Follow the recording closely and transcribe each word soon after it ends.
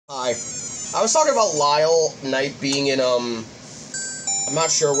Hi. I was talking about Lyle Knight being in, I'm not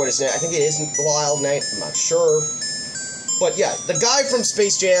sure what his name, I think it is Lyle Knight, I'm not sure. But yeah, the guy from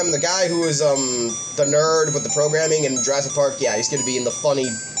Space Jam, the guy who is, the nerd with the programming in Jurassic Park, yeah, he's gonna be in the funny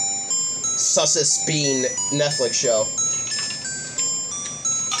Sussus Bean Netflix show.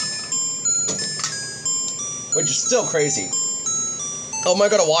 Which is still crazy. Oh, am I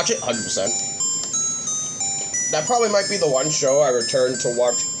gonna watch it? 100%. That probably might be the one show I return to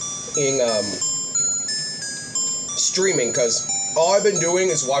watching, streaming, because all I've been doing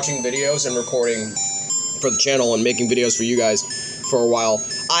is watching videos and recording for the channel and making videos for you guys for a while.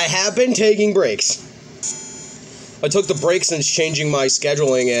 I have been taking breaks. I took the break since changing my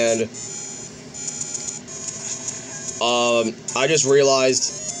scheduling, and I just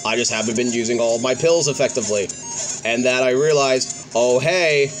realized I just haven't been using all of my pills effectively. And that I realized, oh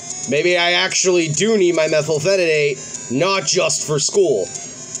hey, maybe I actually do need my methylphenidate, not just for school.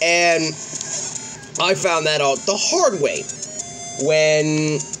 And I found that out the hard way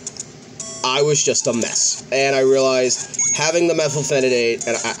when I was just a mess. And I realized having the methylphenidate,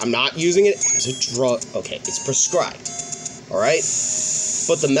 and I'm not using it as a drug. Okay, it's prescribed. Alright?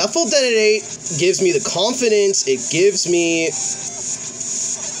 But the methylphenidate gives me the confidence, it gives me...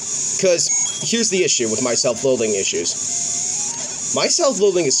 Because here's the issue with my self-loathing issues. My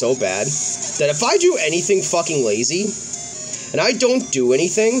self-loathing is so bad that if I do anything fucking lazy, and I don't do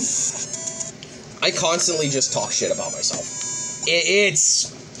anything, I constantly just talk shit about myself.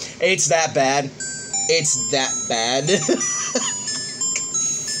 It's that bad. It's that bad.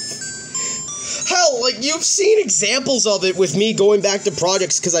 Hell, like, you've seen examples of it with me going back to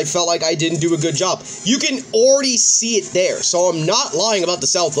projects because I felt like I didn't do a good job. You can already see it there, so I'm not lying about the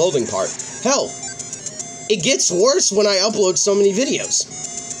self-loathing part. Hell, it gets worse when I upload so many videos.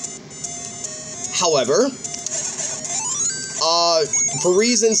 However, for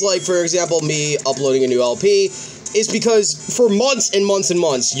reasons like, for example, me uploading a new LP, is because for months and months and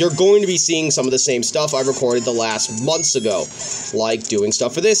months, you're going to be seeing some of the same stuff I recorded the last months ago, like doing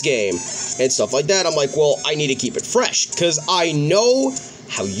stuff for this game, and stuff like that. I'm like, well, I need to keep it fresh, because I know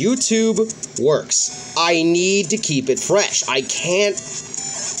how YouTube works. I need to keep it fresh. I can't,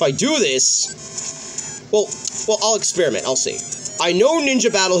 if I do this, well, I'll experiment, I'll see. I know Ninja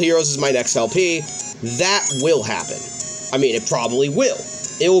Battle Heroes is my next LP. That will happen. I mean, it probably will.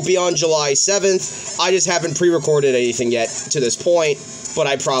 It will be on July 7th. I just haven't pre-recorded anything yet to this point, but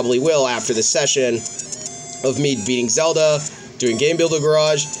I probably will after this session of me beating Zelda, doing Game Builder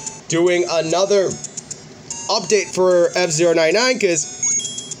Garage, doing another update for F099, because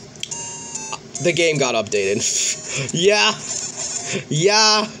the game got updated. Yeah.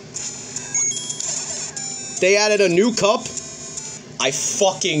 They added a new cup. I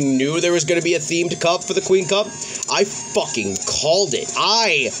fucking knew there was going to be a themed cup for the Queen Cup. I fucking called it.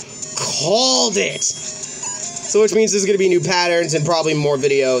 I called it! So which means there's going to be new patterns and probably more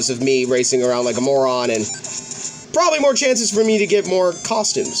videos of me racing around like a moron, and probably more chances for me to get more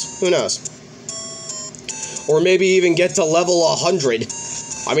costumes. Who knows? Or maybe even get to level 100.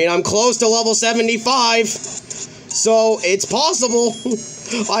 I mean, I'm close to level 75. So it's possible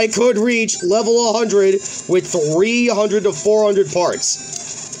I could reach level 100 with 300 to 400 parts.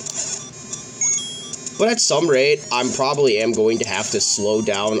 But at some rate, I probably am going to have to slow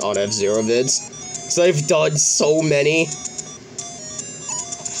down on F-Zero vids, because I've done so many.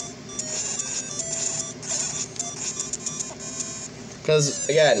 Because,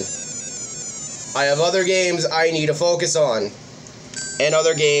 again, I have other games I need to focus on, and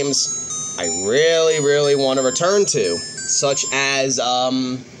other games I really, really want to return to, such as,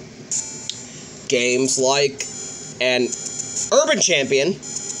 games like an Urban Champion,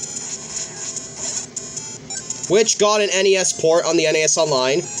 which got an NES port on the NES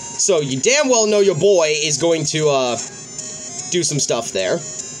Online, so you damn well know your boy is going to, do some stuff there.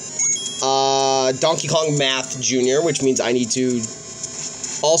 Donkey Kong Math Jr., which means I need to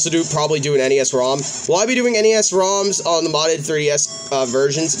also probably do an NES ROM. Will I be doing NES ROMs on the modded 3DS,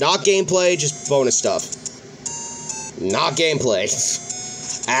 versions? Not gameplay, just bonus stuff. Not gameplay.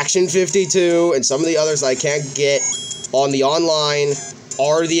 Action 52 and some of the others I can't get on the online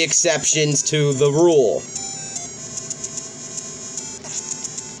are the exceptions to the rule.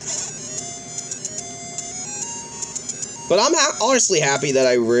 But I'm honestly happy that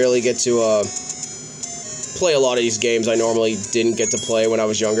I really get to play a lot of these games I normally didn't get to play when I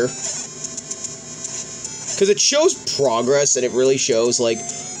was younger. Because it shows progress, and it really shows, like,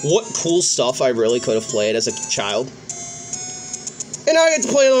 what cool stuff I really could have played as a child. And now I get to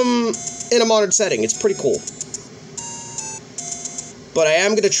play them in a modern setting. It's pretty cool. But I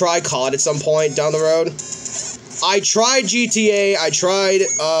am going to try COD at some point down the road. I tried GTA, I tried,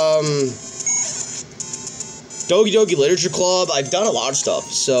 Doki Doki Literature Club, I've done a lot of stuff,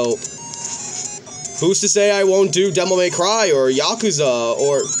 so who's to say I won't do Devil May Cry, or Yakuza,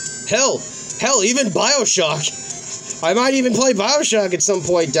 or, hell, even Bioshock. I might even play Bioshock at some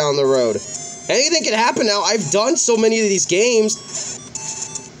point down the road. Anything can happen now. I've done so many of these games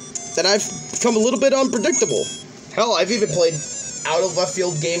that I've become a little bit unpredictable. Hell, I've even played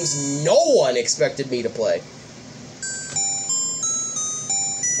out-of-left-field games no one expected me to play.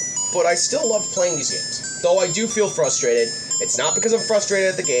 But I still love playing these games. Though I do feel frustrated. It's not because I'm frustrated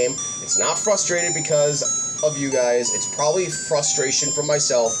at the game. It's not frustrated because of you guys. It's probably frustration from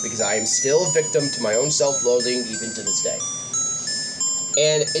myself because I am still a victim to my own self-loathing even to this day.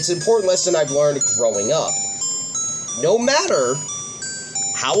 And it's an important lesson I've learned growing up. No matter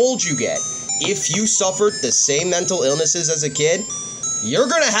how old you get, if you suffered the same mental illnesses as a kid, you're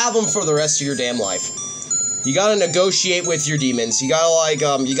gonna have them for the rest of your damn life. You gotta negotiate with your demons. You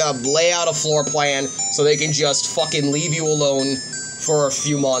gotta, you gotta lay out a floor plan so they can just fucking leave you alone for a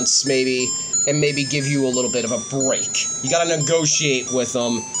few months, maybe, and maybe give you a little bit of a break. You gotta negotiate with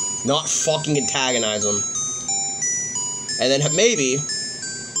them, not fucking antagonize them. And then maybe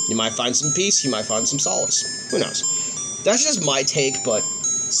you might find some peace, you might find some solace. Who knows? That's just my take, but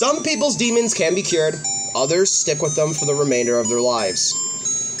some people's demons can be cured. Others stick with them for the remainder of their lives.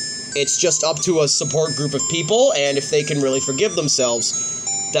 It's just up to a support group of people, and if they can really forgive themselves,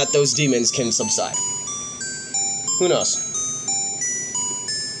 that those demons can subside. Who knows?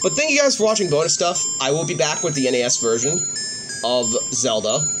 But thank you guys for watching bonus stuff. I will be back with the NES version of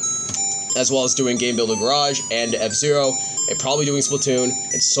Zelda, as well as doing Game Builder Garage and F-Zero, and probably doing Splatoon,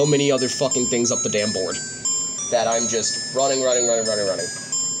 and so many other fucking things up the damn board that I'm just running.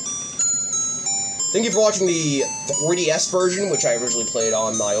 Thank you for watching the 3DS version, which I originally played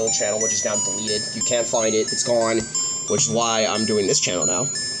on my old channel, which is now deleted. You can't find it, it's gone, which is why I'm doing this channel now.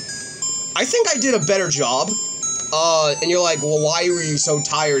 I think I did a better job. And you're like, well, why were you so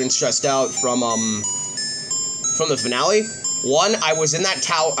tired and stressed out from the finale? One, I was in that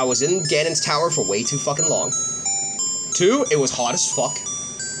tower, I was in Ganon's tower for way too fucking long. Two, it was hot as fuck.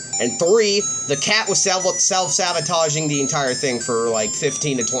 And three, the cat was self-sabotaging the entire thing for like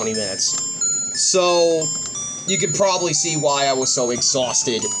 15 to 20 minutes. So, you could probably see why I was so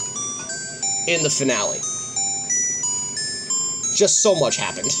exhausted in the finale. Just so much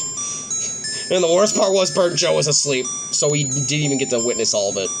happened. And the worst part was Burnt Joe was asleep, so we didn't even get to witness all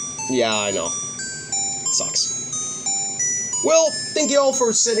of it. Yeah, I know. It sucks. Well, thank you all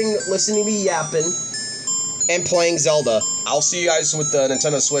for sitting, listening to me yapping, and playing Zelda. I'll see you guys with the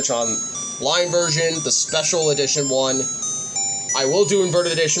Nintendo Switch online version, the special edition one. I will do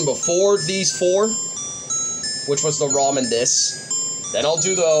Inverted Edition before these four, which was the ROM and this. Then I'll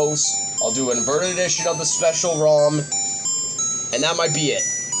do those. I'll do an Inverted Edition of the special ROM, and that might be it.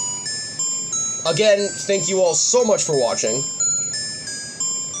 Again, thank you all so much for watching,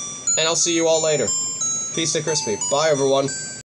 and I'll see you all later. Peace to Crispy. Bye, everyone.